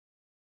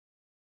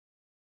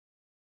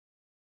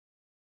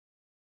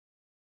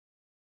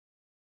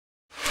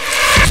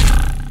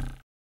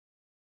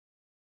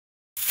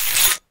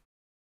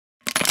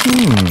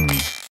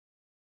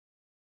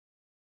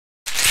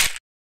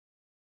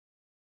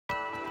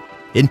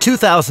In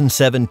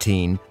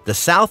 2017, the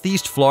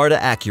Southeast Florida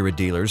Acura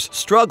dealers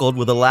struggled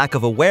with a lack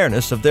of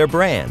awareness of their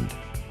brand.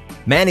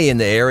 Many in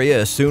the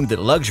area assumed that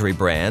luxury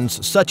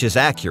brands, such as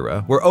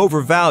Acura, were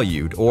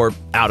overvalued or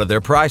out of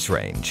their price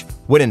range,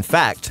 when in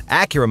fact,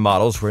 Acura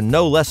models were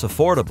no less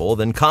affordable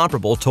than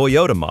comparable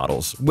Toyota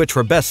models, which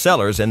were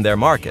bestsellers in their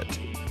market.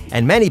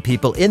 And many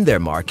people in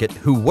their market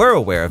who were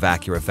aware of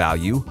Acura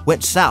value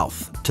went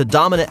south to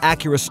dominant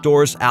Acura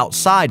stores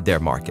outside their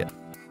market.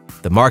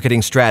 The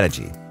marketing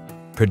strategy: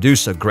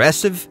 produce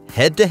aggressive,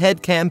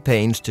 head-to-head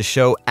campaigns to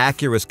show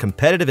Acura's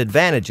competitive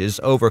advantages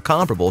over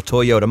comparable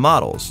Toyota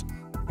models.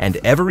 And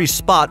every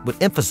spot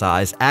would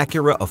emphasize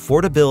Acura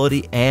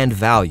affordability and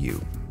value.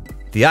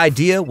 The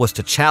idea was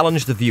to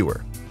challenge the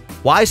viewer.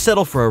 Why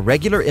settle for a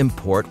regular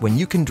import when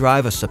you can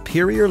drive a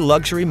superior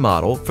luxury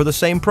model for the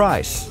same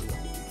price?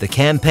 The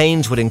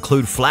campaigns would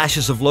include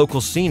flashes of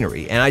local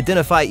scenery and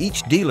identify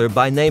each dealer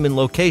by name and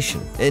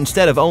location,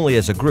 instead of only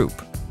as a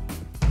group.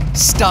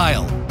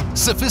 Style,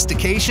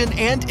 sophistication,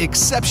 and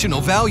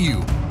exceptional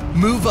value.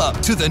 Move up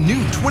to the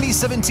new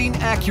 2017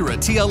 Acura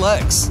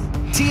TLX.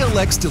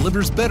 TLX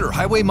delivers better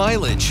highway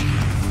mileage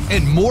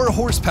and more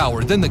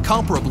horsepower than the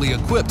comparably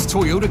equipped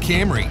Toyota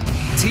Camry.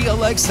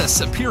 TLX has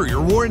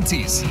superior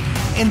warranties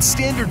and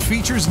standard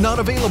features not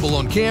available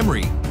on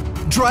Camry.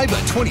 Drive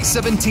a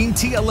 2017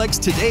 TLX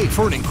today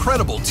for an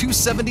incredible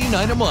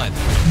 $279 a month.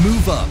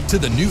 Move up to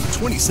the new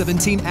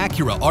 2017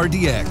 Acura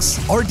RDX.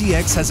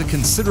 RDX has a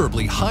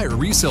considerably higher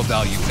resale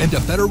value and a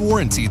better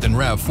warranty than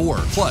RAV4,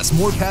 plus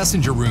more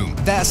passenger room,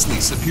 vastly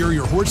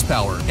superior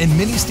horsepower, and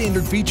many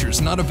standard features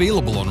not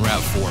available on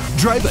RAV4.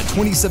 Drive a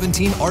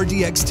 2017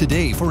 RDX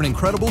today for an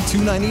incredible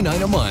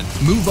 $299 a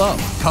month. Move up,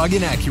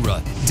 Coggin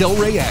Acura,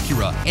 Delray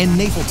Acura, and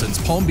Napleton's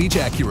Palm Beach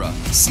Acura.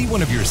 See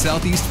one of your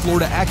Southeast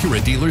Florida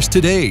Acura dealers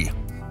today.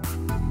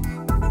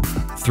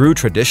 Through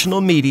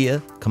traditional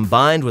media,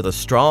 combined with a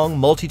strong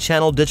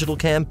multi-channel digital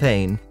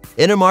campaign,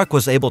 Intermark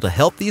was able to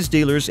help these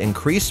dealers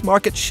increase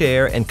market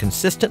share and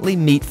consistently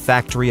meet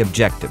factory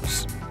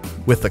objectives.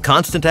 With the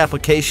constant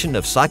application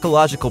of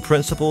psychological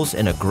principles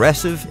in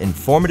aggressive,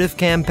 informative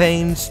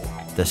campaigns,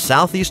 the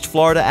Southeast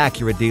Florida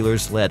Acura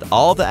dealers led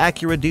all the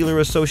Acura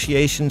dealer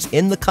associations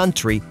in the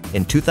country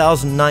in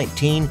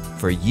 2019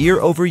 for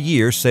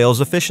year-over-year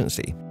sales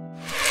efficiency.